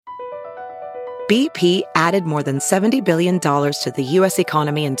BP added more than $70 billion to the U.S.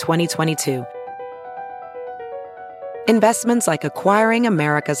 economy in 2022. Investments like acquiring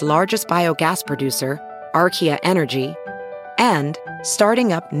America's largest biogas producer, Archaea Energy, and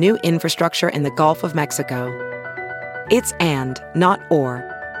starting up new infrastructure in the Gulf of Mexico. It's and, not or.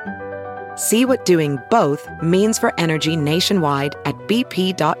 See what doing both means for energy nationwide at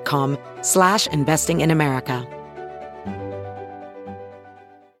bp.com/investing in America.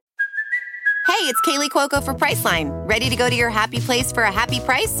 Hey, it's Kaylee Cuoco for Priceline. Ready to go to your happy place for a happy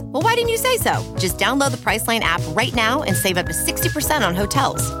price? Well, why didn't you say so? Just download the Priceline app right now and save up to 60% on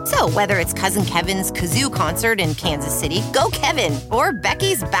hotels. So whether it's Cousin Kevin's Kazoo Concert in Kansas City, go Kevin, or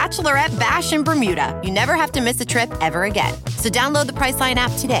Becky's Bachelorette Bash in Bermuda, you never have to miss a trip ever again. So download the Priceline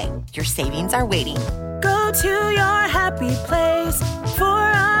app today. Your savings are waiting. Go to your happy place for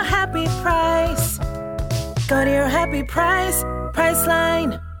a happy price. Go to your happy price,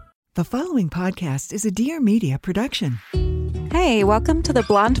 Priceline. The following podcast is a Dear Media production. Hey, welcome to the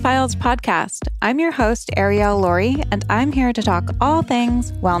Blonde Files podcast. I'm your host, Ariel Laurie, and I'm here to talk all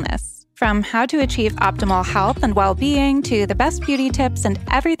things wellness. From how to achieve optimal health and well-being to the best beauty tips and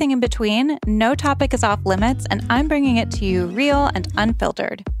everything in between, no topic is off limits, and I'm bringing it to you real and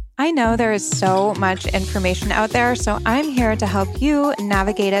unfiltered. I know there is so much information out there, so I'm here to help you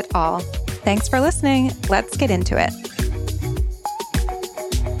navigate it all. Thanks for listening. Let's get into it.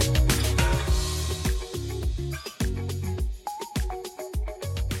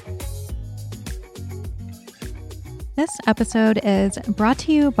 This episode is brought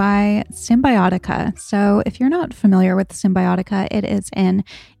to you by Cymbiotika. So if you're not familiar with Cymbiotika, it is an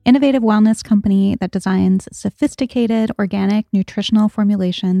innovative wellness company that designs sophisticated organic nutritional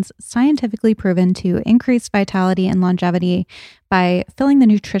formulations scientifically proven to increase vitality and longevity by filling the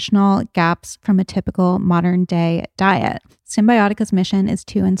nutritional gaps from a typical modern day diet. Cymbiotika's mission is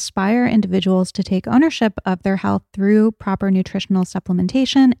to inspire individuals to take ownership of their health through proper nutritional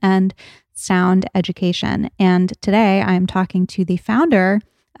supplementation and sound education. And today I'm talking to the founder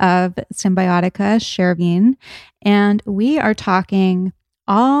of Cymbiotika, Chervin, and we are talking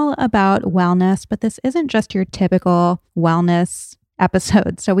all about wellness, but this isn't just your typical wellness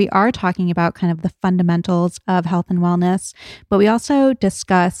episode. So we are talking about kind of the fundamentals of health and wellness, but we also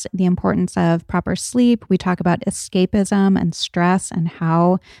discuss the importance of proper sleep. We talk about escapism and stress and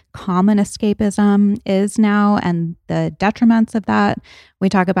how common escapism is now and the detriments of that. We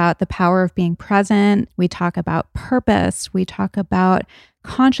talk about the power of being present. We talk about purpose. We talk about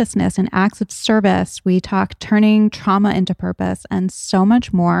consciousness and acts of service. We talk turning trauma into purpose and so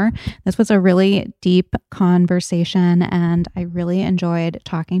much more. This was a really deep conversation and I really enjoyed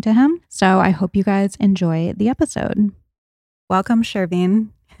talking to him. So I hope you guys enjoy the episode. Welcome, Chervin.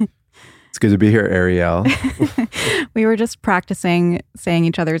 It's good to be here, Ariel. We were just practicing saying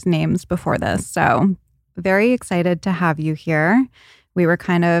each other's names before this. So very excited to have you here. We were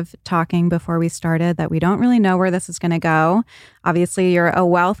kind of talking before we started that we don't really know where this is going to go. Obviously, you're a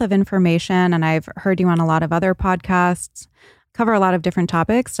wealth of information, and I've heard you on a lot of other podcasts, cover a lot of different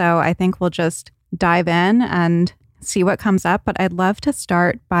topics. So I think we'll just dive in and see what comes up. But I'd love to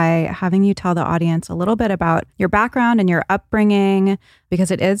start by having you tell the audience a little bit about your background and your upbringing,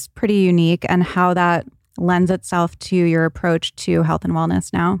 because it is pretty unique, and how that lends itself to your approach to health and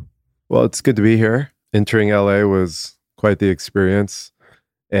wellness now. Well, it's good to be here. Entering LA was quite the experience.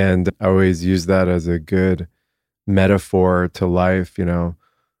 And I always use that as a good metaphor to life. You know,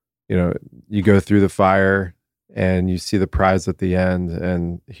 you go through the fire and you see the prize at the end.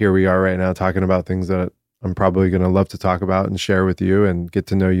 And here we are right now talking about things that I'm probably going to love to talk about and share with you and get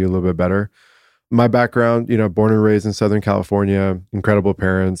to know you a little bit better. My background, born and raised in Southern California, incredible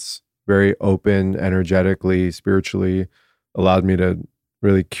parents, very open, energetically, spiritually, allowed me to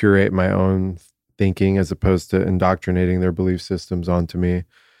really curate my own thinking as opposed to indoctrinating their belief systems onto me.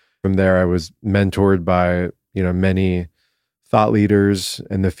 From there, I was mentored by, many thought leaders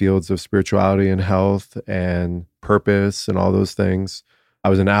in the fields of spirituality and health and purpose and all those things. I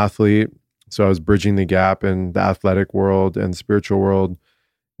was an athlete, so I was bridging the gap in the athletic world and spiritual world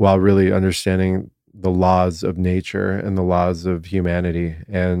while really understanding the laws of nature and the laws of humanity.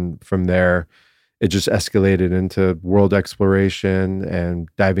 And from there, it just escalated into world exploration and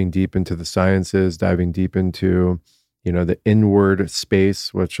diving deep into the sciences, diving deep into, the inward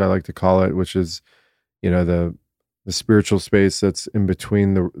space, which I like to call it, which is, the spiritual space that's in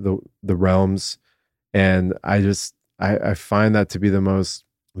between the realms. And I find that to be the most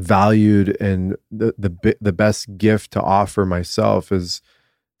valued and the best gift to offer myself is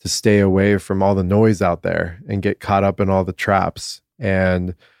to stay away from all the noise out there and get caught up in all the traps.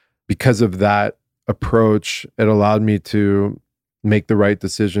 And because of that approach, it allowed me to make the right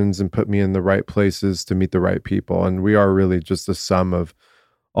decisions and put me in the right places to meet the right people. And we are really just the sum of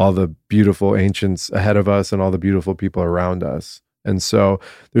all the beautiful ancients ahead of us and all the beautiful people around us. And so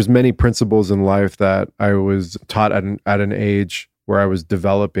there's many principles in life that I was taught at an age where I was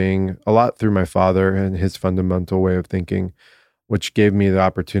developing a lot through my father and his fundamental way of thinking, which gave me the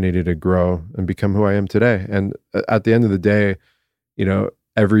opportunity to grow and become who I am today. And at the end of the day,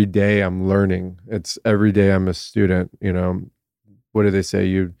 every day I'm learning. It's every day I'm a student. What do they say?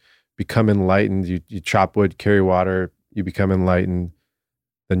 You become enlightened. You chop wood, carry water, you become enlightened.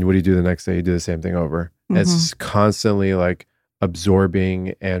 Then what do you do the next day? You do the same thing over. Mm-hmm. It's just constantly like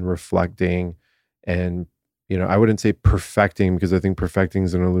absorbing and reflecting and, I wouldn't say perfecting, because I think perfecting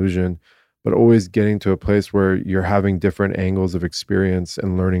is an illusion, but always getting to a place where you're having different angles of experience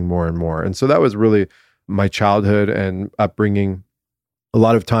and learning more and more. And so that was really my childhood and upbringing. A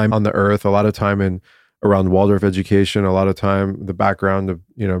lot of time on the earth, a lot of time around Waldorf education, a lot of time, the background of,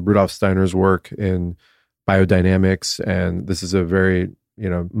 Rudolf Steiner's work in biodynamics. And this is a very,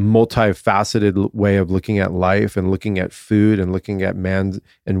 multifaceted way of looking at life and looking at food and looking at man's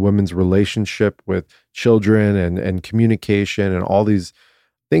and women's relationship with children and communication and all these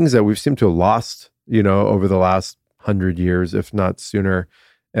things that we've seemed to have lost, over the last 100 years, if not sooner.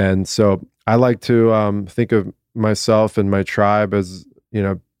 And so I like to think of myself and my tribe as,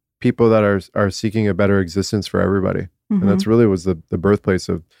 people that are seeking a better existence for everybody. Mm-hmm. And that's really was the birthplace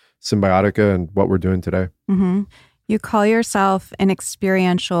of Cymbiotika and what we're doing today. Mm-hmm. You call yourself an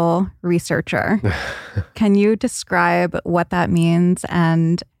experiential researcher. Can you describe what that means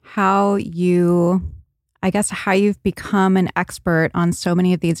and how you've become an expert on so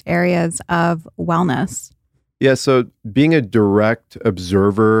many of these areas of wellness? Yeah, so being a direct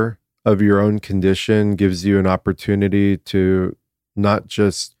observer of your own condition gives you an opportunity to not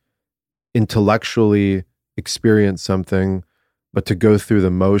just intellectually experience something, but to go through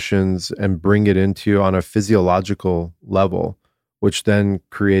the motions and bring it into you on a physiological level, which then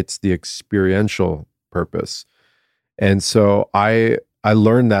creates the experiential purpose. And so I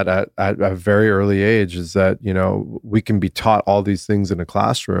learned that at a very early age is that, we can be taught all these things in a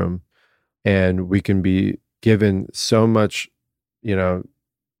classroom and we can be given so much,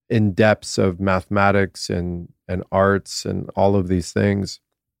 in depths of mathematics and arts and all of these things.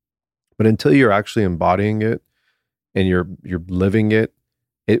 But until you're actually embodying it and you're living it,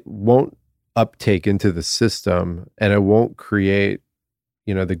 it won't uptake into the system and it won't create,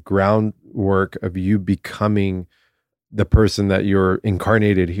 the groundwork of you becoming the person that you're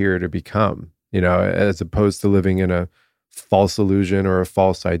incarnated here to become, as opposed to living in a false illusion or a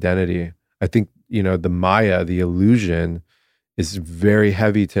false identity. I think, the Maya, the illusion is very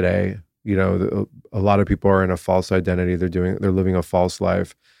heavy today. A lot of people are in a false identity. They're living a false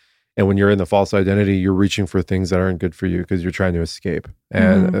life. And when you're in the false identity, you're reaching for things that aren't good for you because you're trying to escape.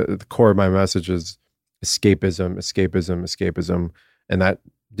 And the core of my message is escapism, escapism, escapism. And that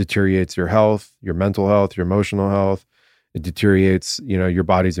deteriorates your health, your mental health, your emotional health. It deteriorates, your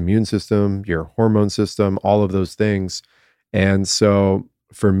body's immune system, your hormone system, all of those things. And so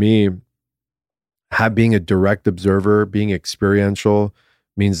for me, being a direct observer, being experiential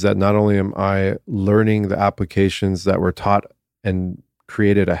means that not only am I learning the applications that were taught and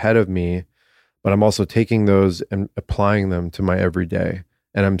created ahead of me, but I'm also taking those and applying them to my everyday.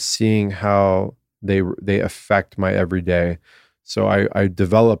 And I'm seeing how they affect my everyday. So I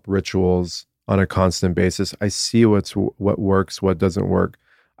develop rituals on a constant basis. I see what works, what doesn't work.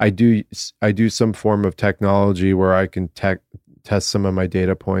 I do some form of technology where I can test some of my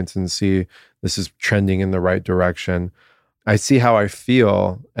data points and see this is trending in the right direction. I see how I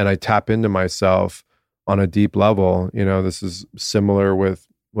feel and I tap into myself on a deep level. This is similar with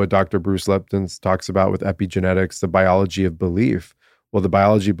what Dr. Bruce Lipton talks about with epigenetics, the biology of belief. Well, the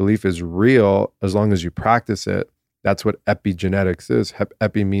biology of belief is real as long as you practice it. That's what epigenetics is.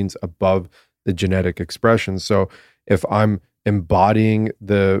 Epi means above the genetic expression. So if I'm embodying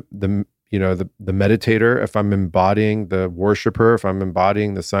the meditator, if I'm embodying the worshiper, if I'm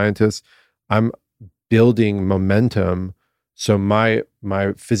embodying the scientist, I'm building momentum. So my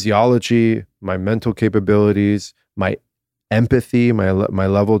physiology, my mental capabilities, my empathy, my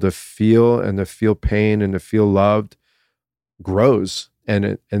level to feel and to feel pain and to feel loved grows.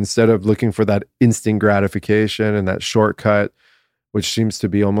 And instead of looking for that instant gratification and that shortcut, which seems to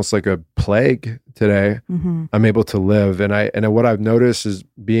be almost like a plague today, I'm able to live. And what I've noticed is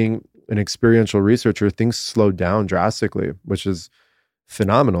being an experiential researcher, things slow down drastically, which is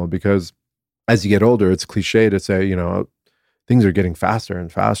phenomenal because as you get older, it's cliche to say, things are getting faster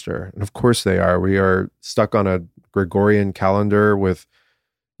and faster. And of course they are. We are stuck on a Gregorian calendar with,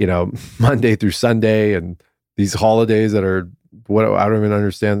 Monday through Sunday and these holidays that are what, I don't even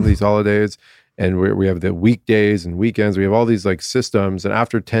understand these holidays. And we have the weekdays and weekends. We have all these like systems. And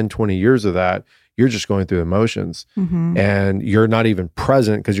after 10, 20 years of that, you're just going through the motions and you're not even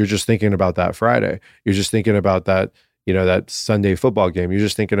present because you're just thinking about that Friday. You're just thinking about that, you know, that Sunday football game. You're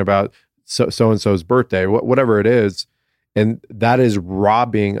just thinking about so-and-so's birthday, whatever it is. And that is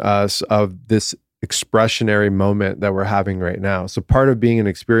robbing us of this expressionary moment that we're having right now. So part of being an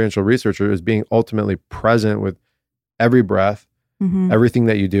experiential researcher is being ultimately present with every breath, everything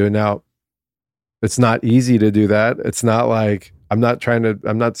that you do. Now, it's not easy to do that. It's not like, I'm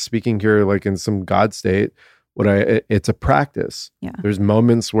not speaking here like in some God state. It's a practice. Yeah. There's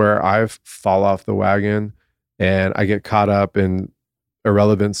moments where I fall off the wagon and I get caught up in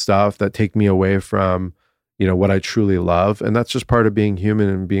irrelevant stuff that take me away from, you know, what I truly love. And that's just part of being human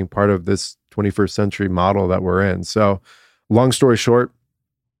and being part of this 21st century model that we're in. So long story short,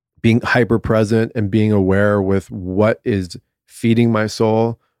 being hyper present and being aware with what is feeding my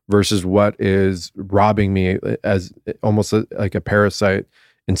soul versus what is robbing me as almost like a parasite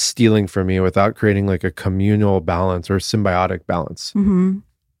and stealing from me without creating like a communal balance or symbiotic balance.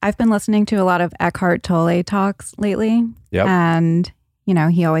 I've been listening to a lot of Eckhart Tolle talks lately. Yep. And, you know,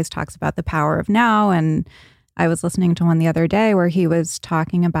 he always talks about the power of now. And I was listening to one the other day where he was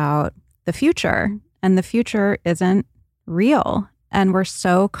talking about the future, and the future isn't real. And we're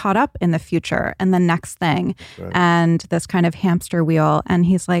so caught up in the future and the next thing and this kind of hamster wheel. And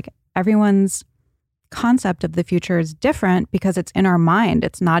he's like, everyone's concept of the future is different because it's in our mind.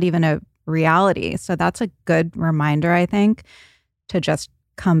 It's not even a reality. So that's a good reminder, I think, to just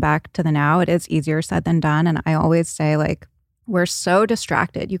come back to the now. It is easier said than done. And I always say, like, we're so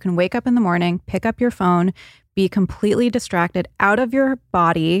distracted. You can wake up in the morning, pick up your phone, be completely distracted out of your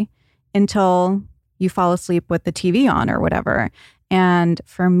body until you fall asleep with the TV on or whatever. And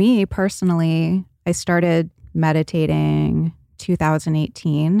for me personally, I started meditating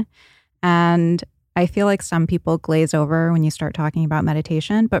 2018. And I feel like some people glaze over when you start talking about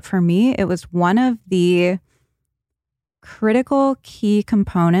meditation. But for me, it was one of the critical key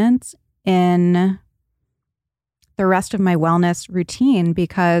components in the rest of my wellness routine,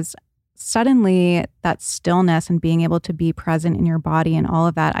 because suddenly that stillness and being able to be present in your body and all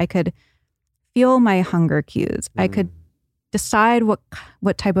of that, I could feel my hunger cues. I could decide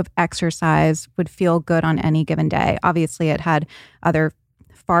what type of exercise would feel good on any given day. Obviously, it had other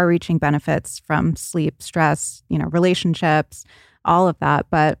far-reaching benefits from sleep, stress, you know, relationships, all of that.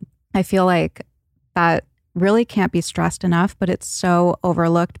 But I feel like that really can't be stressed enough, but it's so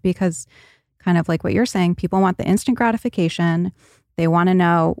overlooked because, kind of like what you're saying, people want the instant gratification. They want to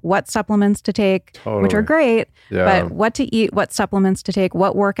know what supplements to take, which are great, but what to eat, what supplements to take,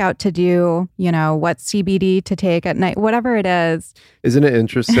 what workout to do, you know, what CBD to take at night, whatever it is. Isn't it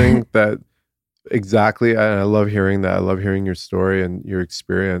interesting that exactly, and I love hearing that. I love hearing your story and your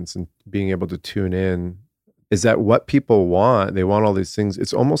experience and being able to tune in, is that what people want? They want all these things.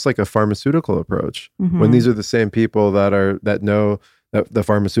 It's almost like a pharmaceutical approach when these are the same people that know that the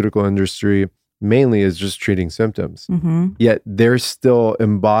pharmaceutical industry mainly is just treating symptoms. Yet they're still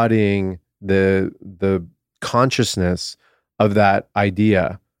embodying the consciousness of that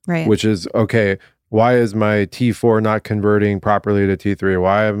idea, right? Which is, okay, why is my T4 not converting properly to T3?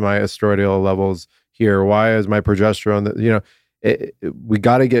 Why are my estradiol levels here? Why is my progesterone? You know, we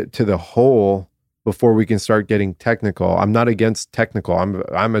got to get to the whole before we can start getting technical. I'm not against technical.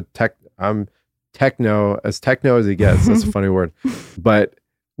 I'm techno as it gets. That's a funny word, but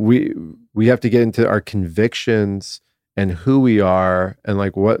we have to get into our convictions and who we are and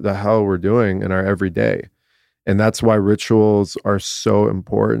like what the hell we're doing in our everyday. And that's why rituals are so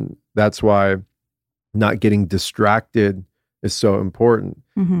important. That's why not getting distracted is so important.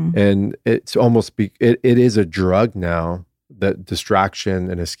 And it's almost, it is a drug now, that distraction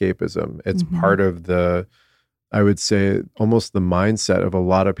and escapism. It's part of I would say almost the mindset of a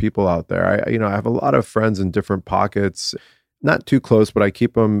lot of people out there. I have a lot of friends in different pockets, not too close, but I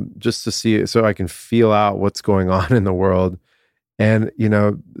keep them just to see it so I can feel out what's going on in the world. And, you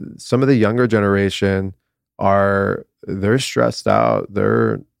know, some of the younger generation they're stressed out.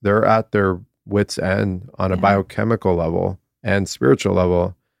 They're at their wits' end on a biochemical level and spiritual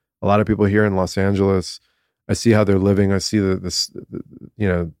level. A lot of people here in Los Angeles, I see how they're living. I see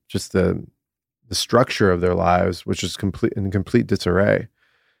just the structure of their lives, which is in complete disarray.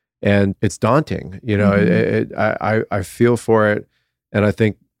 And it's daunting, you know, I feel for it. And I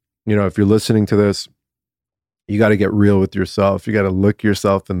think, you know, if you're listening to this, you got to get real with yourself. You got to look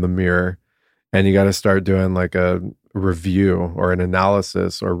yourself in the mirror and you got to start doing like a review or an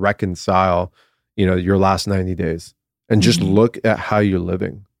analysis or reconcile, you know, your last 90 days and just look at how you're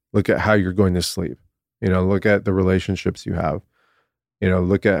living. Look at how you're going to sleep. Look at the relationships you have.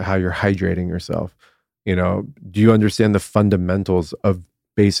 Look at how you're hydrating yourself. Do you understand the fundamentals of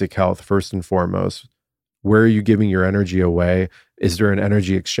basic health first and foremost? Where are you giving your energy away? Is there an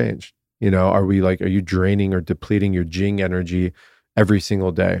energy exchange? Are you draining or depleting your Jing energy every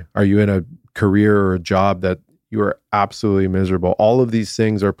single day? Are you in a career or a job that you are absolutely miserable? All of these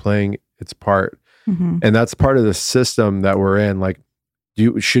things are playing its part. And that's part of the system that we're in. Like,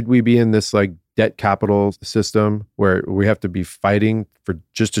 should we be in this like debt capital system where we have to be fighting for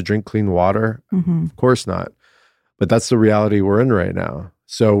just to drink clean water? Of course not. But that's the reality we're in right now.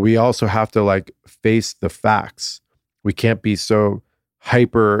 So we also have to like face the facts. We can't be so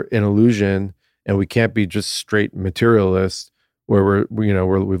hyper in illusion, and we can't be just straight materialist where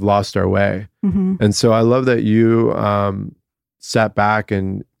we've lost our way. And so I love that you sat back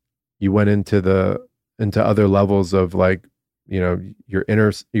and you went into other levels of like, your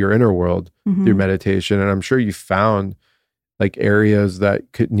inner world through meditation. And I'm sure you found like areas that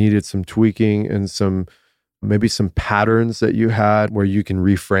needed some tweaking and maybe some patterns that you had where you can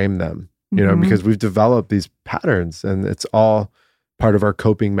reframe them, because we've developed these patterns, and it's all part of our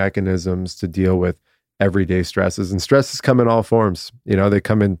coping mechanisms to deal with everyday stresses. And stresses come in all forms. They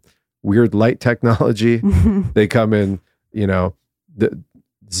come in weird light technology. They come in, the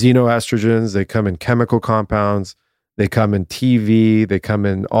xenoestrogens. They come in chemical compounds. They come in TV. They come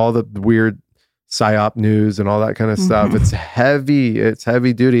in all the weird psyop news and all that kind of stuff. It's heavy. It's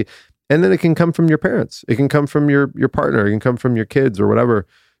heavy duty. And then it can come from your parents. It can come from your partner. It can come from your kids or whatever.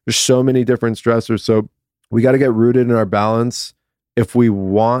 There's so many different stressors. So we got to get rooted in our balance if we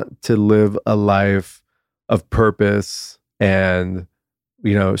want to live a life of purpose and,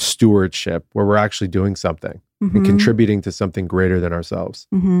 stewardship, where we're actually doing something and contributing to something greater than ourselves.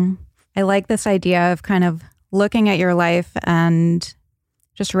 I like this idea of kind of looking at your life and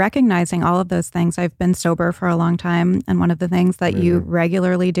just recognizing all of those things. I've been sober for a long time, and one of the things that you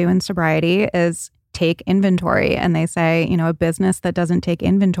regularly do in sobriety is take inventory. And they say, a business that doesn't take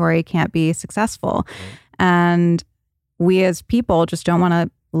inventory can't be successful. And we as people just don't want to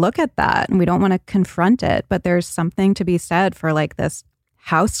look at that, and we don't want to confront it. But there's something to be said for like this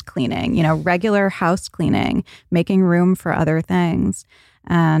house cleaning, regular house cleaning, making room for other things.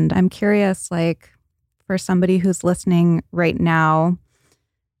 And I'm curious, like, for somebody who's listening right now,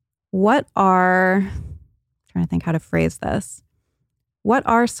 I'm trying to think how to phrase this. What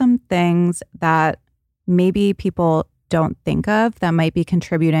are some things that maybe people don't think of that might be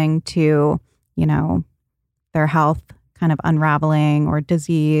contributing to, their health kind of unraveling or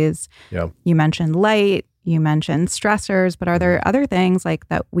disease? Yeah. You mentioned light, you mentioned stressors, but are there other things like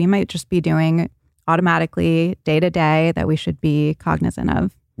that we might just be doing automatically day to day that we should be cognizant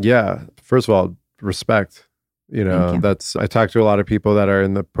of? Yeah. First of all, respect. I talked to a lot of people that are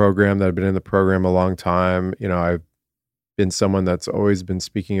in the program, that have been in the program a long time. I've been someone that's always been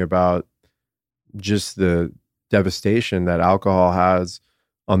speaking about just the devastation that alcohol has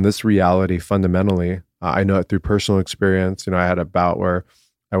on this reality fundamentally. I know it through personal experience. I had a bout where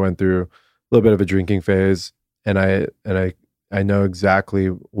I went through a little bit of a drinking phase, and I know exactly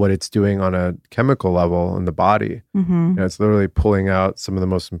what it's doing on a chemical level in the body. It's literally pulling out some of the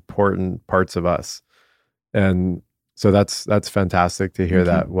most important parts of us. And so that's fantastic to hear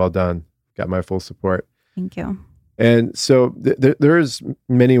that. Well done. Got my full support. Thank you. And so there's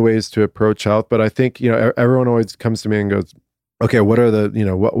many ways to approach health, but I think, everyone always comes to me and goes, okay, what are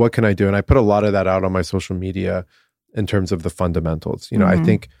what can I do? And I put a lot of that out on my social media in terms of the fundamentals. I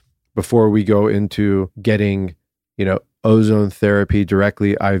think before we go into getting, ozone therapy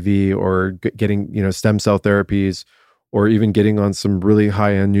directly IV, or getting, stem cell therapies, or even getting on some really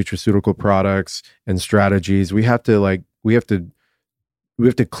high-end nutraceutical products and strategies, we have to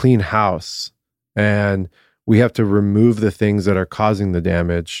clean house, and we have to remove the things that are causing the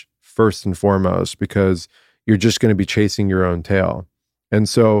damage first and foremost, because you're just going to be chasing your own tail. And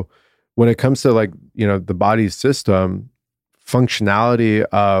so when it comes to the body system, functionality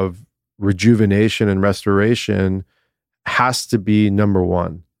of rejuvenation and restoration has to be number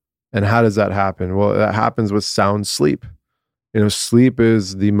one. And how does that happen? Well, that happens with sound sleep. Sleep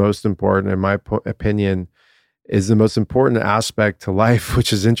is the most important, in my opinion, is the most important aspect to life,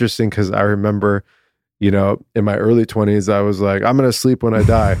 which is interesting because I remember, in my early 20s, I was like, I'm going to sleep when I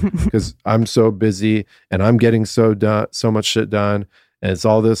die because I'm so busy and I'm getting so much shit done. And it's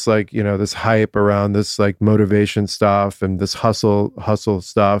all this this hype around this motivation stuff and this hustle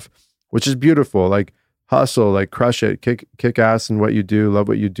stuff, which is beautiful. Like, hustle, crush it, kick ass in what you do, love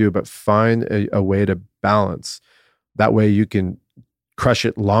what you do, but find a way to balance. That way you can crush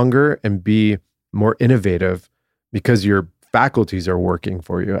it longer and be more innovative because your faculties are working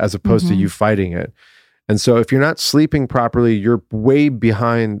for you as opposed to you fighting it. And so if you're not sleeping properly, you're way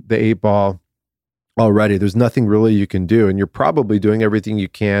behind the 8 ball already. There's nothing really you can do. And you're probably doing everything you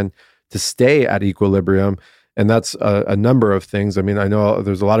can to stay at equilibrium. And that's a number of things. I mean, I know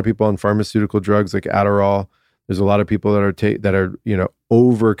there's a lot of people on pharmaceutical drugs like Adderall. There's a lot of people that are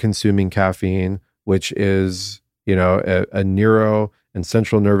over consuming caffeine, which is a neuro and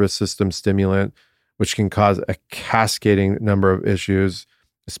central nervous system stimulant, which can cause a cascading number of issues,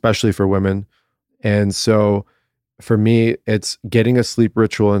 especially for women. And so for me, it's getting a sleep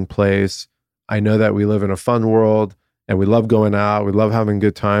ritual in place. I know that we live in a fun world and we love going out. We love having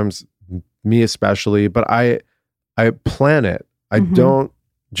good times, me especially, but I plan it. I don't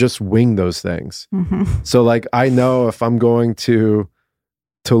just wing those things. So like, I know if I'm going to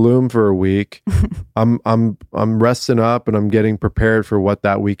Tulum for a week, I'm resting up and I'm getting prepared for what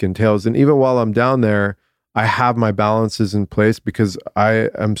that week entails. And even while I'm down there, I have my balances in place because I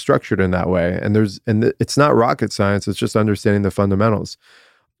am structured in that way. And it's not rocket science. It's just understanding the fundamentals.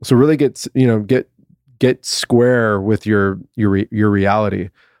 So really get square with your reality,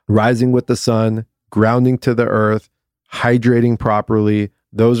 rising with the sun, grounding to the earth, hydrating properly.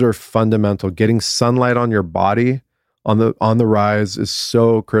 Those are fundamental. Getting sunlight on your body on the rise is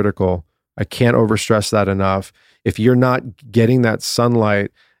so critical. I can't overstress that enough. If you're not getting that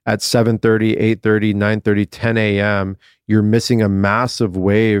sunlight at 7:30, 8:30, 9:30, 10 a.m., you're missing a massive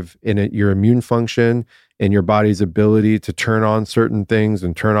wave in your immune function and your body's ability to turn on certain things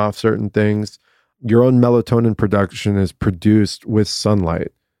and turn off certain things. Your own melatonin production is produced with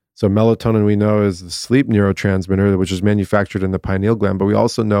sunlight. So melatonin, we know, is the sleep neurotransmitter, which is manufactured in the pineal gland. But we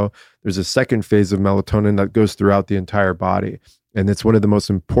also know there's a second phase of melatonin that goes throughout the entire body. And it's one of the most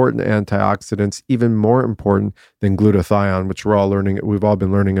important antioxidants, even more important than glutathione, which we've all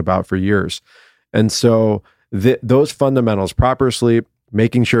been learning about for years. And so those fundamentals, proper sleep,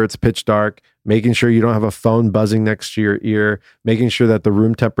 making sure it's pitch dark, making sure you don't have a phone buzzing next to your ear, making sure that the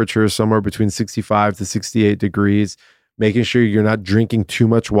room temperature is somewhere between 65 to 68 degrees, making sure you're not drinking too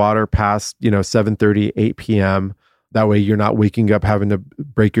much water past 7:30, 8 p.m. That way you're not waking up having to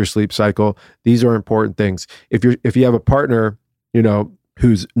break your sleep cycle. These are important things. If you have a partner,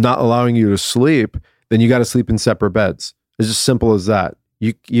 who's not allowing you to sleep, then you got to sleep in separate beds. It's just simple as that.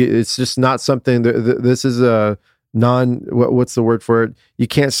 It's just not something this is a what's the word for it? You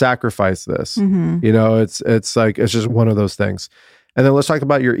can't sacrifice this. It's just one of those things. And then let's talk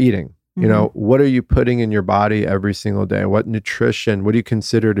about your eating. What are you putting in your body every single day? What do you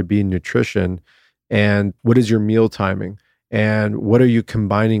consider to be nutrition? And what is your meal timing? And what are you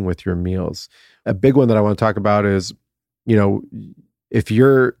combining with your meals? A big one that I want to talk about is, if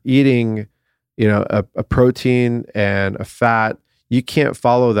you're eating, a protein and a fat, you can't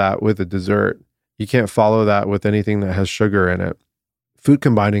follow that with a dessert. You can't follow that with anything that has sugar in it. Food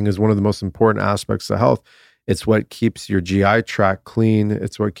combining is one of the most important aspects of health. It's what keeps your GI tract clean.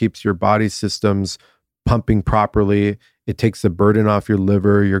 It's what keeps your body systems pumping properly. It takes the burden off your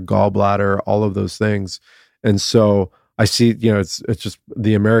liver, your gallbladder, all of those things. And so I see, it's just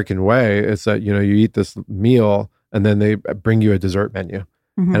the American way. It's that, you eat this meal and then they bring you a dessert menu.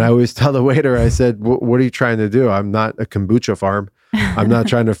 And I always tell the waiter, I said, what are you trying to do? I'm not a kombucha farm. I'm not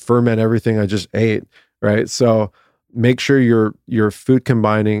trying to ferment everything I just ate, right? So make sure your food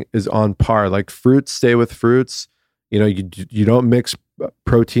combining is on par. Like fruits, stay with fruits. You don't mix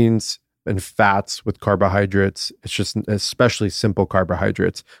proteins and fats with carbohydrates. It's just especially simple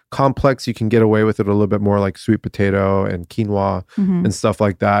carbohydrates. Complex, you can get away with it a little bit more, like sweet potato and quinoa and stuff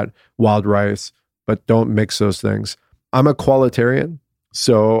like that, wild rice, but don't mix those things. I'm a qualitarian,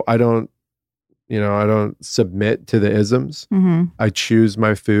 so I don't submit to the isms. I choose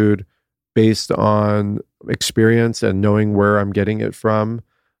my food based on experience and knowing where I'm getting it from,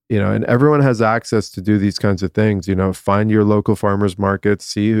 and everyone has access to do these kinds of things. Find your local farmers markets,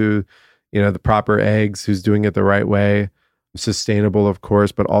 see who, the proper eggs, who's doing it the right way, sustainable, of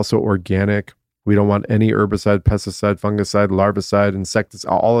course, but also organic. We don't want any herbicide, pesticide, fungicide, larvicide,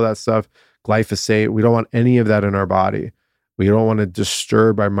 insecticide, all of that stuff, glyphosate. We don't want any of that in our body. We don't want to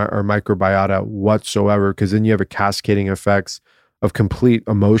disturb our microbiota whatsoever, because then you have a cascading effects of complete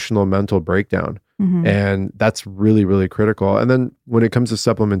emotional, mental breakdown. And that's really, really critical. And then when it comes to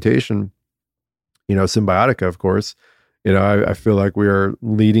supplementation, Cymbiotika, of course, I feel like we are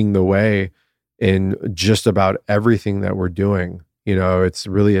leading the way in just about everything that we're doing. It's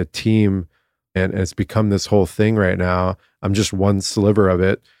really a team, and it's become this whole thing right now. I'm just one sliver of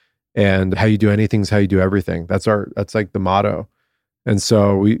it. And how you do anything is how you do everything. That's like the motto. And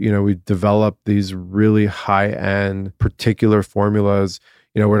so we develop these really high-end particular formulas.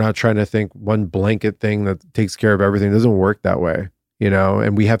 We're not trying to think one blanket thing that takes care of everything. It doesn't work that way.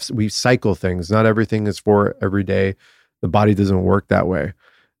 and we cycle things. Not everything is for every day. The body doesn't work that way.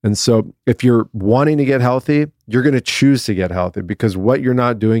 And so if you're wanting to get healthy, you're going to choose to get healthy because what you're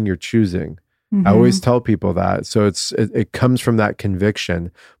not doing, you're choosing. I always tell people that. So it comes from that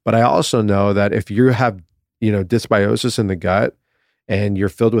conviction. But I also know that if you have, dysbiosis in the gut and you're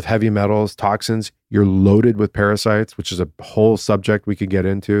filled with heavy metals, toxins, you're loaded with parasites, which is a whole subject we could get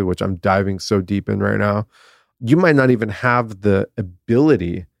into, which I'm diving so deep in right now. You might not even have the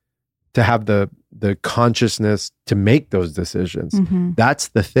ability to have the consciousness to make those decisions. That's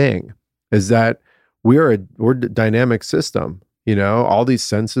the thing, is that we're a dynamic system. All these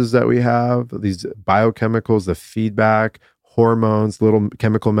senses that we have, these biochemicals, the feedback, hormones, little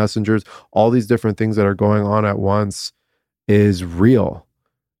chemical messengers, all these different things that are going on at once is real.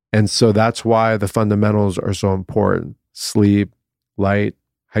 And so that's why the fundamentals are so important. Sleep, light,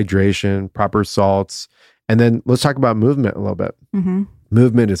 hydration, proper salts. And then let's talk about movement a little bit.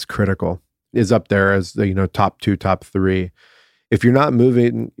 Movement is critical, is up there as the, top 2, top 3. If you're not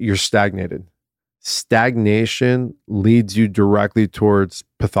moving, you're stagnated. Stagnation leads you directly towards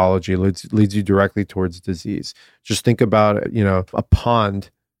pathology, leads you directly towards disease. Just think about, a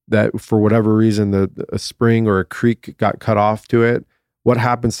pond that for whatever reason, a spring or a creek got cut off to it. What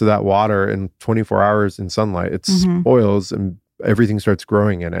happens to that water in 24 hours in sunlight? It spoils and everything starts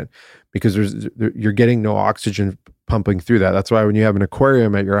growing in it because you're getting no oxygen pumping through that. That's why when you have an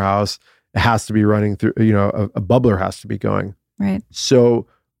aquarium at your house, it has to be running through, a bubbler has to be going. Right. So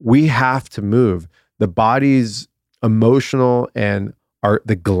we have to move. The body's emotional and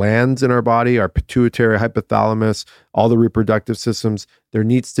the glands in our body, our pituitary, hypothalamus, all the reproductive systems, there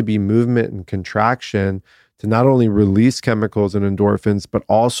needs to be movement and contraction to not only release chemicals and endorphins, but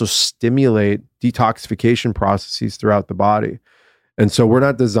also stimulate detoxification processes throughout the body. And so we're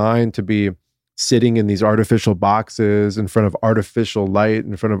not designed to be sitting in these artificial boxes in front of artificial light,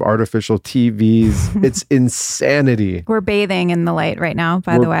 in front of artificial TVs. It's insanity. We're bathing in the light right now,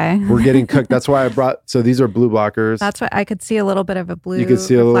 by the way. We're getting cooked. That's why so these are blue blockers. That's why I could see a little bit of a blue. You could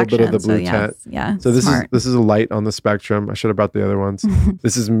see a little bit of the blue tint. Yeah. So this is a light on the spectrum. I should have brought the other ones.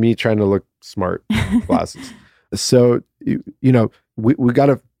 This is me trying to look smart. Glasses. So, we got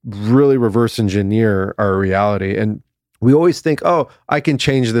to really reverse engineer our reality. And we always think, oh, I can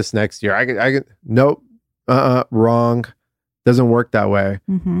change this next year. I can. Nope. Wrong. Doesn't work that way.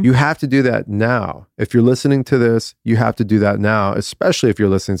 You have to do that now. If you're listening to this, you have to do that now, especially if you're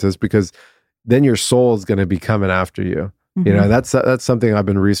listening to this, because then your soul is going to be coming after you. That's something I've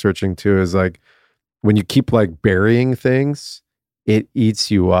been researching too, is like when you keep like burying things, it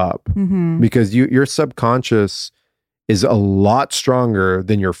eats you up because your subconscious is a lot stronger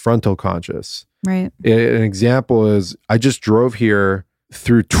than your frontal conscious. Right. An example is I just drove here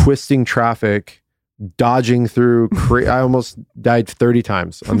through twisting traffic, dodging through. I almost died 30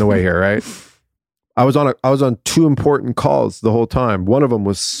 times on the way here. Right. I was on 2 important calls the whole time. One of them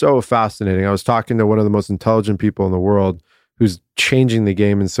was so fascinating. I was talking to one of the most intelligent people in the world who's changing the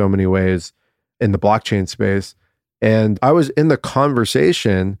game in so many ways in the blockchain space. And I was in the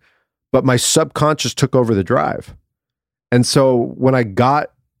conversation, but my subconscious took over the drive. And so when I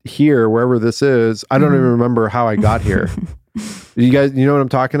got here, wherever this is, I don't even remember how I got here. You guys, you know what I'm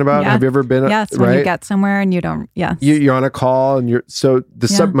talking about? Yeah. Have you ever been? Yes, right? when you get somewhere and you don't. Yes, you're on a call, and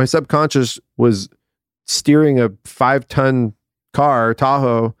my subconscious was steering a 5-ton car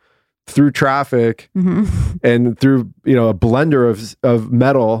Tahoe through traffic and through a blender of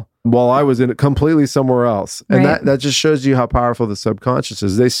metal while I was in completely somewhere else. And that just shows you how powerful the subconscious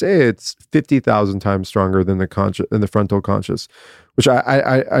is. They say it's 50,000 times stronger than the frontal conscious, which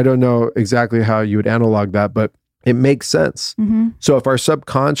I don't know exactly how you would analog that, but it makes sense. So if our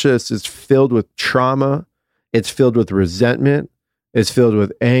subconscious is filled with trauma, it's filled with resentment, it's filled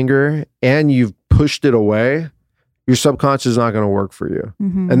with anger, and you've pushed it away, your subconscious is not going to work for you.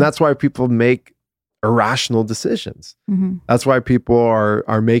 And that's why people make irrational decisions. That's why people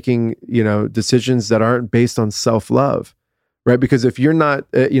are making, decisions that aren't based on self-love, right? Because if you're not,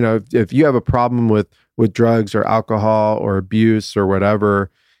 if you have a problem with drugs or alcohol or abuse or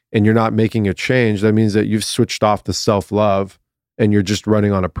whatever, and you're not making a change, that means that you've switched off the self-love and you're just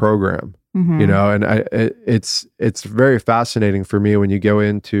running on a program, and it's very fascinating for me when you go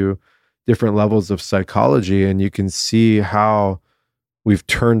into different levels of psychology and you can see how we've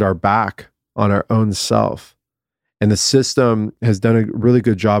turned our back on our own self. And the system has done a really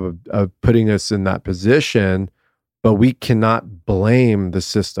good job of putting us in that position, but we cannot blame the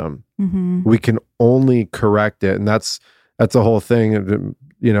system. We can only correct it. And that's the whole thing,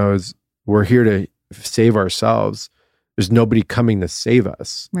 is we're here to save ourselves. There's nobody coming to save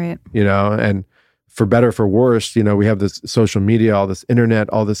us. Right. And for better, for worse, we have this social media, all this internet,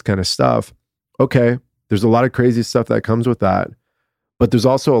 all this kind of stuff. Okay, there's a lot of crazy stuff that comes with that. But there's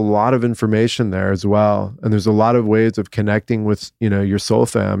also a lot of information there as well. And there's a lot of ways of connecting with, your soul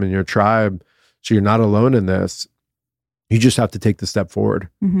fam and your tribe. So you're not alone in this. You just have to take the step forward.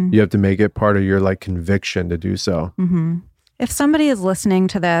 You have to make it part of your conviction to do so. If somebody is listening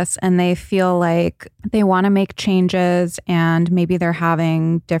to this and they feel like they want to make changes and maybe they're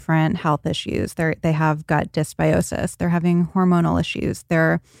having different health issues, they have gut dysbiosis, they're having hormonal issues,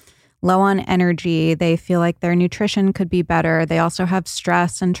 they're low on energy, they feel like their nutrition could be better, they also have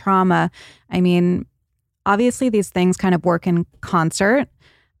stress and trauma. I mean, obviously these things kind of work in concert,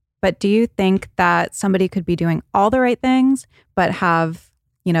 but do you think that somebody could be doing all the right things but have,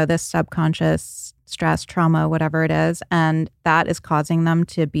 this subconscious stress, trauma, whatever it is, and that is causing them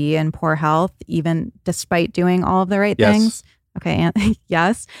to be in poor health even despite doing all of the right things? Okay,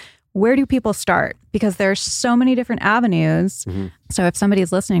 yes. Where do people start? Because there's so many different avenues. So if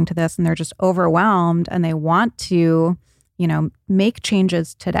somebody's listening to this and they're just overwhelmed and they want to, make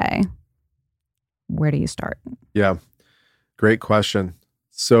changes today, where do you start? Yeah, great question.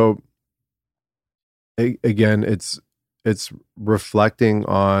 So again, it's reflecting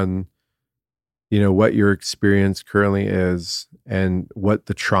on, what your experience currently is and what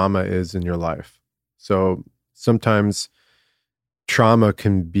the trauma is in your life. So sometimes trauma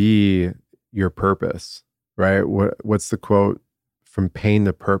can be your purpose, right? What's the quote? From pain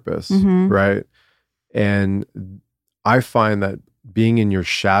to purpose, right? And I find that being in your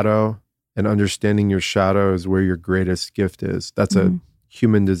shadow and understanding your shadow is where your greatest gift is. That's a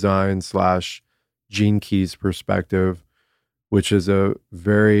human design / Gene Keys perspective, which is a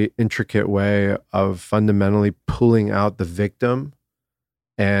very intricate way of fundamentally pulling out the victim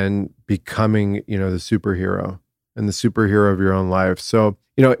and becoming, the superhero and the superhero of your own life. So,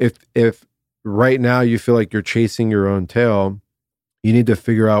 if right now you feel like you're chasing your own tail, you need to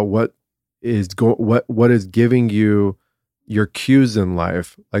figure out what is giving you your cues in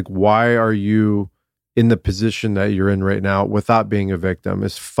life. Like, why are you in the position that you're in right now without being a victim?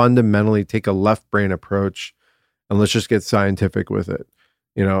 Is fundamentally take a left brain approach and let's just get scientific with it.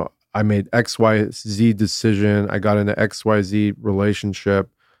 I made XYZ decision. I got into XYZ relationship.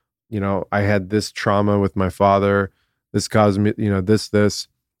 I had this trauma with my father. This caused me, this.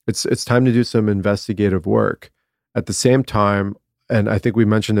 It's time to do some investigative work. At the same time, and I think we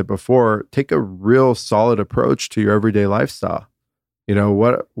mentioned it before, take a real solid approach to your everyday lifestyle.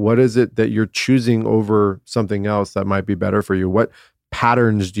 What is it that you're choosing over something else that might be better for you? What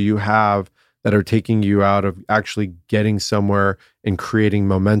patterns do you have that are taking you out of actually getting somewhere and creating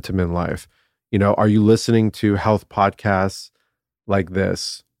momentum in life? Are you listening to health podcasts like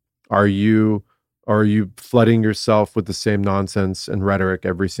this? Are you flooding yourself with the same nonsense and rhetoric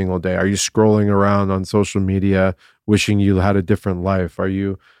every single day? Are you scrolling around on social media wishing you had a different life? Are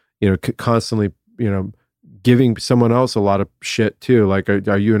you, constantly, giving someone else a lot of shit too? Like,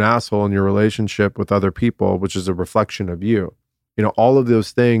 are you an asshole in your relationship with other people, which is a reflection of you? All of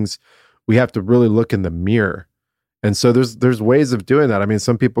those things, we have to really look in the mirror. And so there's ways of doing that. I mean,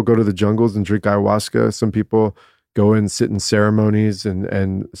 some people go to the jungles and drink ayahuasca. Some people go and sit in ceremonies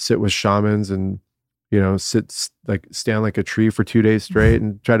and sit with shamans and, stand like a tree for 2 days straight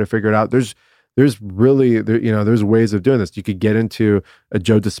and try to figure it out. There's ways of doing this. You could get into a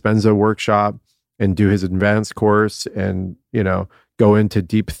Joe Dispenza workshop and do his advanced course and, go into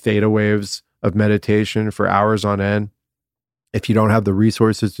deep theta waves of meditation for hours on end. If you don't have the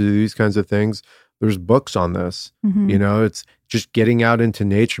resources to do these kinds of things, there's books on this. It's just getting out into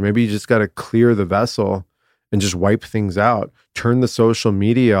nature. Maybe you just got to clear the vessel and just wipe things out. Turn the social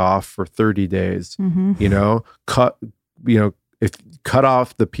media off for 30 days. Cut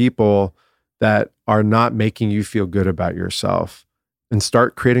off the people that are not making you feel good about yourself and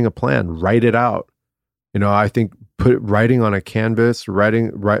start creating a plan. Write it out. I think writing on a canvas, write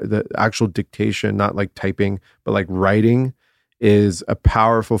the actual dictation, not like typing, but like writing, is a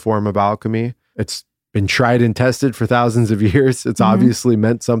powerful form of alchemy. It's been tried and tested for thousands of years. It's obviously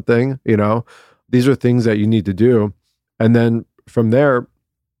meant something, These are things that you need to do. And then from there,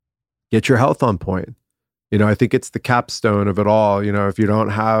 get your health on point. I think it's the capstone of it all. If you don't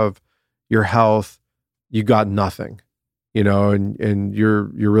have your health, you got nothing, and you're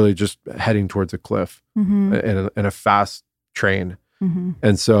really just heading towards a cliff in a fast train.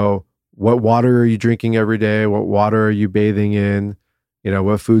 And so what water are you drinking every day? What water are you bathing in?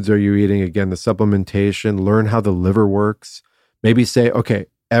 What foods are you eating? Again, the supplementation, learn how the liver works. Maybe say, okay,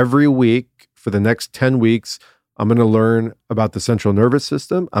 every week for the next 10 weeks, I'm going to learn about the central nervous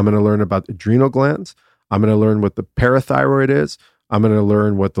system. I'm going to learn about adrenal glands. I'm going to learn what the parathyroid is. I'm going to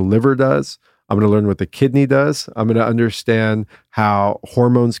learn what the liver does. I'm going to learn what the kidney does. I'm going to understand how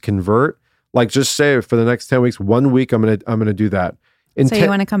hormones convert. Like just say for the next 10 weeks, 1 week, I'm going to do that. So you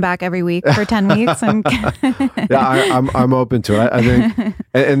want to come back every week for 10 weeks? And Yeah, I'm open to it. I think,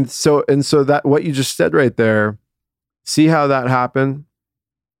 and so that what you just said right there, see how that happened?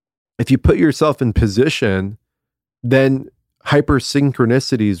 If you put yourself in position, then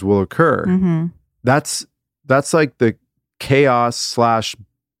hypersynchronicities will occur. Mm-hmm. That's like the chaos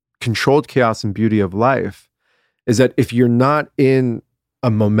 / controlled chaos and beauty of life, is that if you're not in a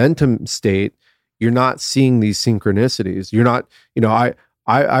momentum state, you're not seeing these synchronicities. You're not, I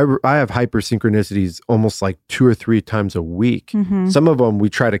have hypersynchronicities almost like 2 or 3 times a week. Mm-hmm. Some of them we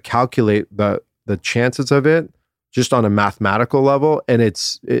try to calculate the chances of it just on a mathematical level, and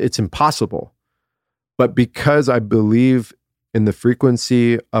it's impossible. But because I believe in the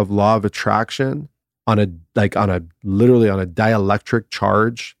frequency of law of attraction literally on a dielectric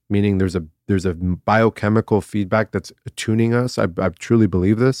charge, meaning there's a biochemical feedback that's attuning us. I truly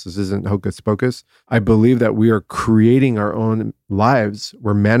believe this. This isn't hocus pocus. I believe that we are creating our own lives.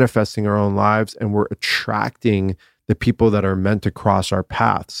 We're manifesting our own lives, and we're attracting the people that are meant to cross our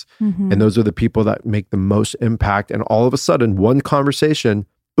paths. Mm-hmm. And those are the people that make the most impact. And all of a sudden, one conversation,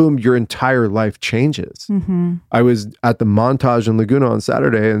 boom, your entire life changes. Mm-hmm. I was at the Montage in Laguna on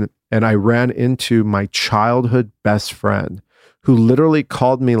Saturday, and I ran into my childhood best friend who literally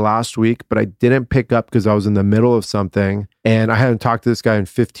called me last week, but I didn't pick up because I was in the middle of something. And I hadn't talked to this guy in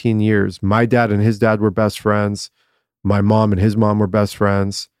 15 years. My dad and his dad were best friends. My mom and his mom were best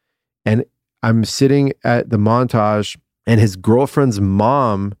friends. And I'm sitting at the Montage, and his girlfriend's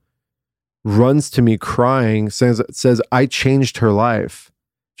mom runs to me crying, says, I changed her life.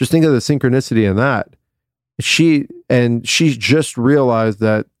 Just think of the synchronicity in that. She just realized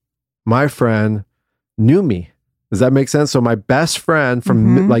that my friend knew me. Does that make sense? So my best friend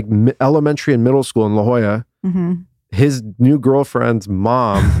from elementary and middle school in La Jolla, Mm-hmm. his new girlfriend's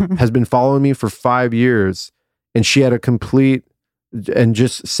mom has been following me for 5 years, and she had and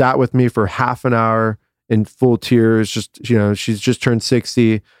just sat with me for half an hour in full tears. Just, she's just turned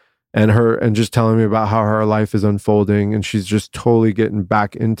 60, and just telling me about how her life is unfolding, and she's just totally getting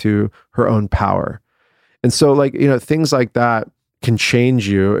back into her own power. And so things like that can change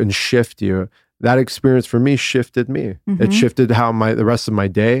you and shift you. That experience for me shifted me. Mm-hmm. It shifted the rest of my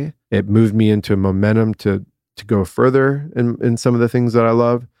day. It moved me into momentum to go further in some of the things that I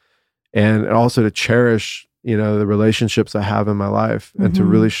love, and also to cherish, the relationships I have in my life, and to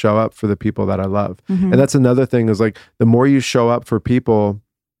really show up for the people that I love. Mm-hmm. And that's another thing, is like, the more you show up for people,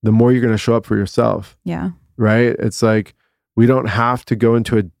 the more you're going to show up for yourself. Yeah. Right? It's like, we don't have to go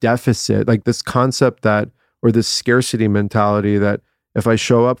into a deficit, like this concept or this scarcity mentality that if I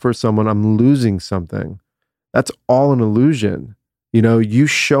show up for someone, I'm losing something. That's all an illusion. You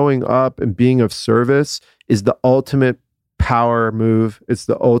showing up and being of service is the ultimate power move. It's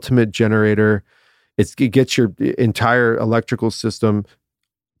the ultimate generator. It gets your entire electrical system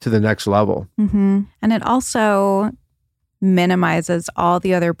to the next level. Mm-hmm. And it also minimizes all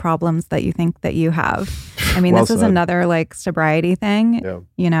the other problems that you think that you have. I mean, Well this is said. another sobriety thing. Yeah.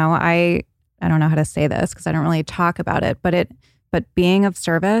 I don't know how to say this because I don't really talk about it, but being of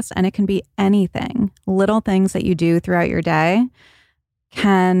service, and it can be anything, little things that you do throughout your day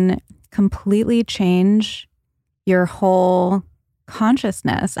can completely change your whole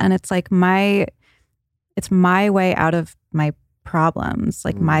consciousness. And it's like it's my way out of my problems,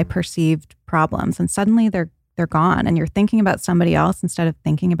 my perceived problems. And suddenly they're gone, and you're thinking about somebody else instead of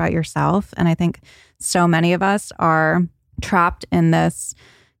thinking about yourself. And I think so many of us are trapped in this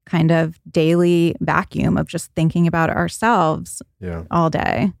kind of daily vacuum of just thinking about ourselves all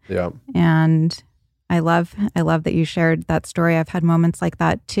day. Yeah. And I love that you shared that story. I've had moments like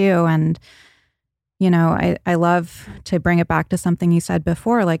that too. And, I love to bring it back to something you said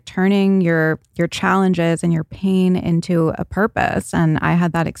before, like turning your challenges and your pain into a purpose. And I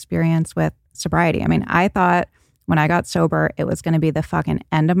had that experience with sobriety. I mean, I thought when I got sober, it was going to be the fucking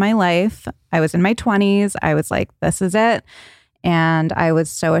end of my life. I was in my 20s. I was like, this is it. And I was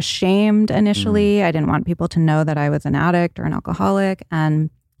so ashamed initially. I didn't want people to know that I was an addict or an alcoholic.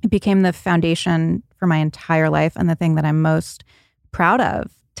 And it became the foundation for my entire life and the thing that I'm most proud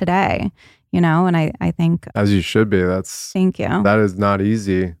of today. And I think... As you should be. Thank you. That is not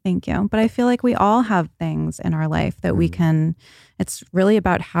easy. Thank you. But I feel like we all have things in our life that we can... It's really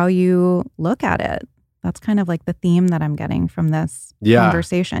about how you look at it. That's kind of like the theme that I'm getting from this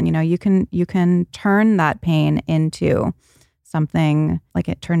conversation. You can turn that pain into something,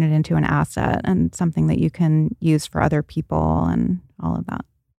 turn it into an asset and something that you can use for other people and all of that.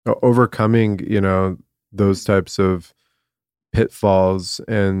 Overcoming, those types of pitfalls,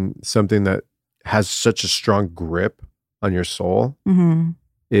 and something that has such a strong grip on your soul Mm-hmm.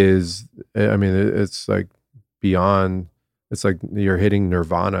 it's like beyond, it's like you're hitting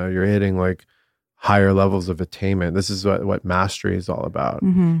nirvana, you're hitting like higher levels of attainment. This is what mastery is all about.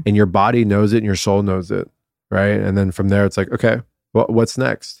 Mm-hmm. And your body knows it and your soul knows it, right? And then from there, it's like, okay, what's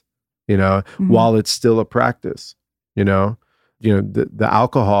next? While it's still a practice, the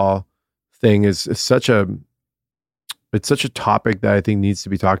alcohol thing is such a topic that I think needs to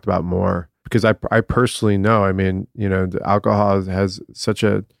be talked about more, because I personally know, the alcohol has such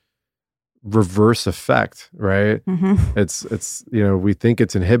a reverse effect, right? Mm-hmm. It's we think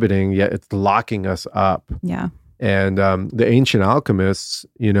it's inhibiting, yet it's locking us up. Yeah. And the ancient alchemists,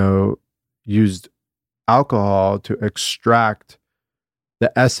 used alcohol to extract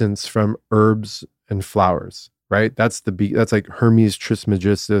the essence from herbs and flowers, right? That's like Hermes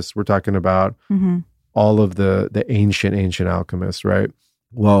Trismegistus. We're talking about all of the ancient alchemists, right?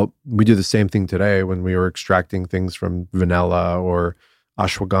 Well, we do the same thing today when we are extracting things from vanilla or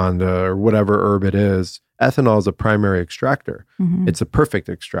ashwagandha or whatever herb it is. Ethanol is a primary extractor. Mm-hmm. It's a perfect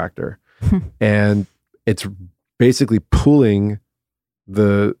extractor. And it's basically pulling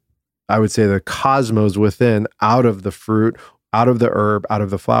the cosmos within out of the fruit, out of the herb, out of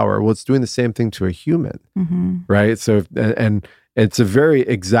the flower. Well, it's doing the same thing to a human, right? So, and it's a very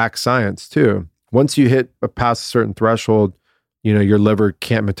exact science too. Once you hit past a certain threshold, your liver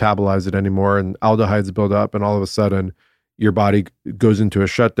can't metabolize it anymore and aldehydes build up, and all of a sudden your body goes into a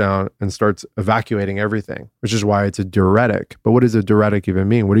shutdown and starts evacuating everything, which is why it's a diuretic. But what does a diuretic even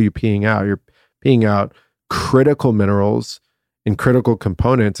mean? What are you peeing out? You're peeing out critical minerals and critical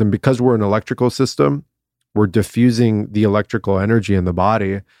components. And because we're an electrical system, we're diffusing the electrical energy in the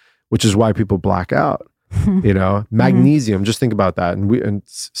body, which is why people black out. Magnesium, just think about that. And in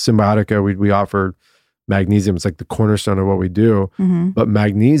Cymbiotika, we offer magnesium. It's like the cornerstone of what we do. But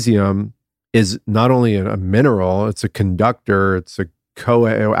magnesium is not only a mineral, it's a conductor, it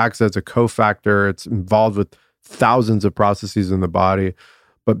acts as a cofactor, it's involved with thousands of processes in the body.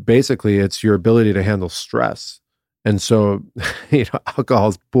 But basically, it's your ability to handle stress. And so, alcohol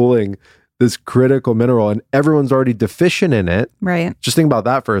is pulling this critical mineral, and everyone's already deficient in it. Right. Just think about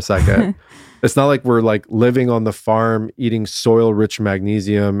that for a second. It's not like we're like living on the farm, eating soil-rich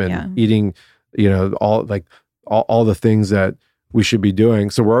magnesium and eating, all the things that we should be doing.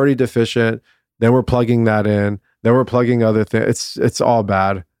 So we're already deficient. Then we're plugging that in. Then we're plugging other things. It's all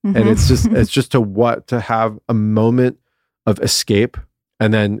bad. And it's just to have a moment of escape.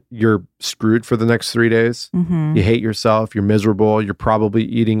 And then you're screwed for the next 3 days. You hate yourself. You're miserable. You're probably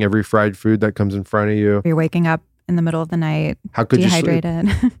eating every fried food that comes in front of you. You're waking up in the middle of the night. How could dehydrated.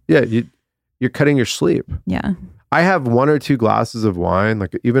 you sleep? Yeah, you're cutting your sleep. Yeah. I have 1 or 2 glasses of wine,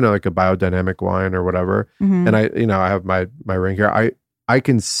 like even like a biodynamic wine or whatever. And I have my ring here. I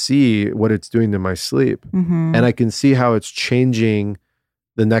can see what it's doing to my sleep, and I can see how it's changing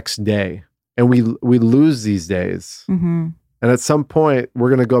the next day. And we lose these days. And at some point, we're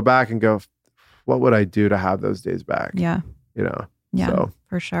going to go back and go, what would I do to have those days back? Yeah. Yeah, so.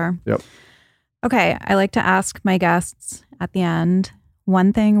 For sure. Yep. Okay. I like to ask my guests at the end,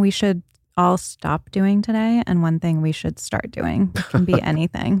 one thing we should all stop doing today and one thing we should start doing. It can be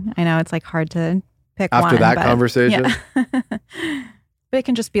anything. I know it's like hard to pick one. After that conversation? Yeah. But it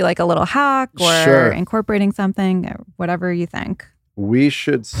can just be like a little hack or incorporating something, or whatever you think. We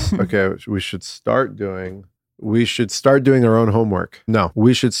should start doing our own homework. No,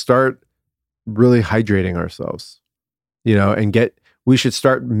 we should start really hydrating ourselves, we should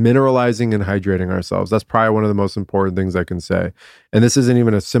start mineralizing and hydrating ourselves. That's probably one of the most important things I can say. And this isn't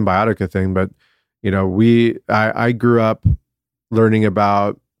even a Cymbiotika thing, but I grew up learning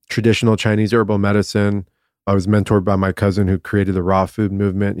about traditional Chinese herbal medicine. I was mentored by my cousin who created the raw food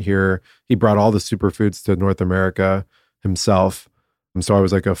movement here. He brought all the superfoods to North America himself. And so I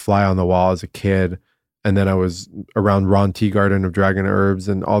was like a fly on the wall as a kid. And then I was around Ron Tea Garden of Dragon Herbs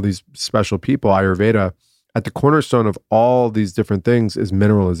and all these special people, Ayurveda. At the cornerstone of all these different things is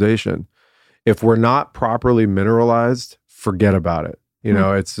mineralization. If we're not properly mineralized, forget about it.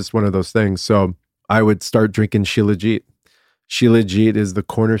 It's just one of those things. So I would start drinking Shilajit. Shilajit is the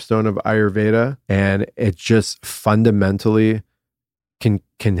cornerstone of Ayurveda, and it just fundamentally can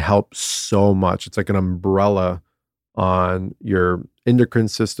help so much. It's like an umbrella on your endocrine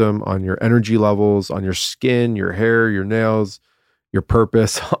system, on your energy levels, on your skin, your hair, your nails, your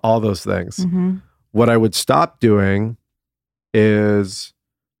purpose, all those things. What I would stop doing is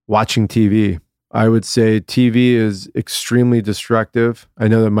watching TV. I would say TV is extremely destructive. I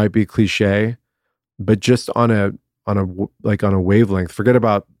know that might be cliche, but just on a wavelength. Forget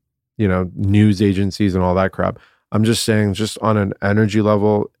about news agencies and all that crap. I'm just saying, just on an energy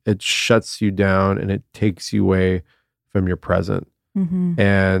level, it shuts you down and it takes you away from your present.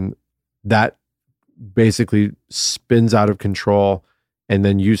 And that basically spins out of control. And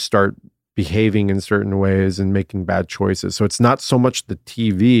then you start behaving in certain ways and making bad choices. So it's not so much the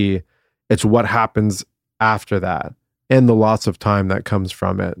TV, it's what happens after that and the loss of time that comes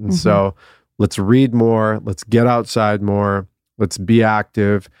from it. And so let's read more, let's get outside more, let's be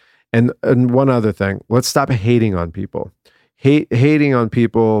active. And one other thing, let's stop hating on people. Hating on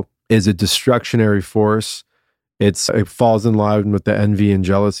people is a destructionary force. It falls in line with the envy and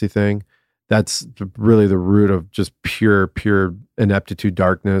jealousy thing. That's really the root of just pure ineptitude,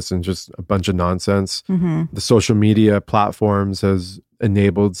 darkness, and just a bunch of nonsense. The social media platforms has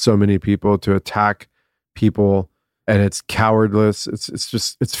enabled so many people to attack people, and it's cowardless.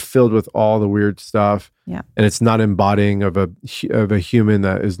 It's filled with all the weird stuff. Yeah. And it's not embodying of a human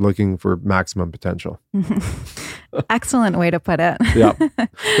that is looking for maximum potential. Excellent way to put it. Yeah.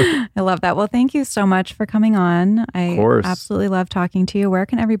 I love that. Well, thank you so much for coming on. I absolutely love talking to you. Where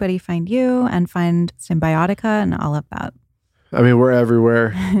can everybody find you and find Cymbiotika and all of that? I mean, we're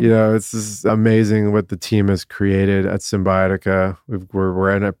everywhere. It's just amazing what the team has created at Cymbiotika.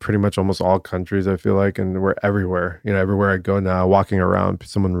 We're in pretty much almost all countries, I feel like, and we're everywhere. Everywhere I go now, walking around,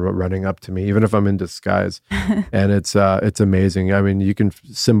 someone running up to me, even if I'm in disguise. And it's amazing. I mean, you can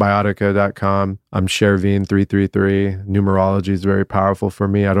Cymbiotika.com. I'm Chervin 333. Numerology is very powerful for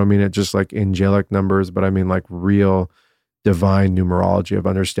me. I don't mean it just like angelic numbers, but I mean like real divine numerology of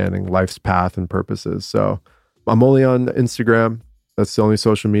understanding life's path and purposes. So I'm only on Instagram. That's the only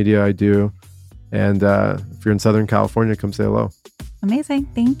social media I do. And if you're in Southern California, come say hello. Amazing.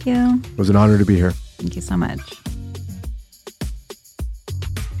 Thank you. It was an honor to be here. Thank you so much.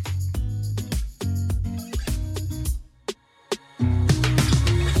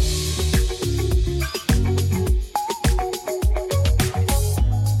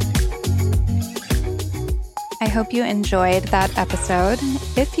 I hope you enjoyed that episode.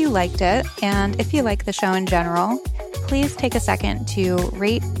 If you liked it, and if you like the show in general, please take a second to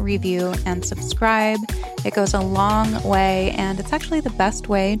rate, review, and subscribe. It goes a long way, and it's actually the best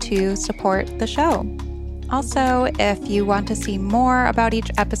way to support the show. Also, if you want to see more about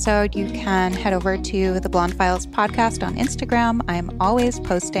each episode, you can head over to the Blonde Files podcast on Instagram. I'm always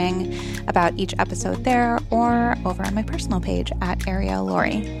posting about each episode there, or over on my personal page at Ariel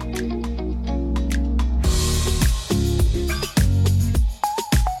Lori.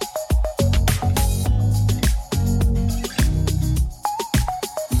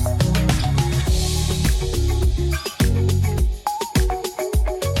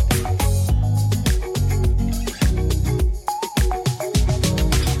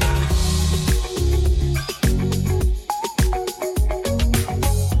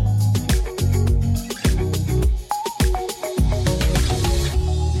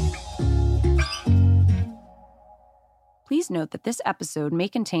 Note that this episode may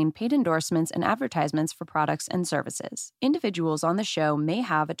contain paid endorsements and advertisements for products and services. Individuals on the show may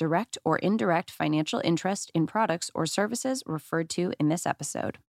have a direct or indirect financial interest in products or services referred to in this episode.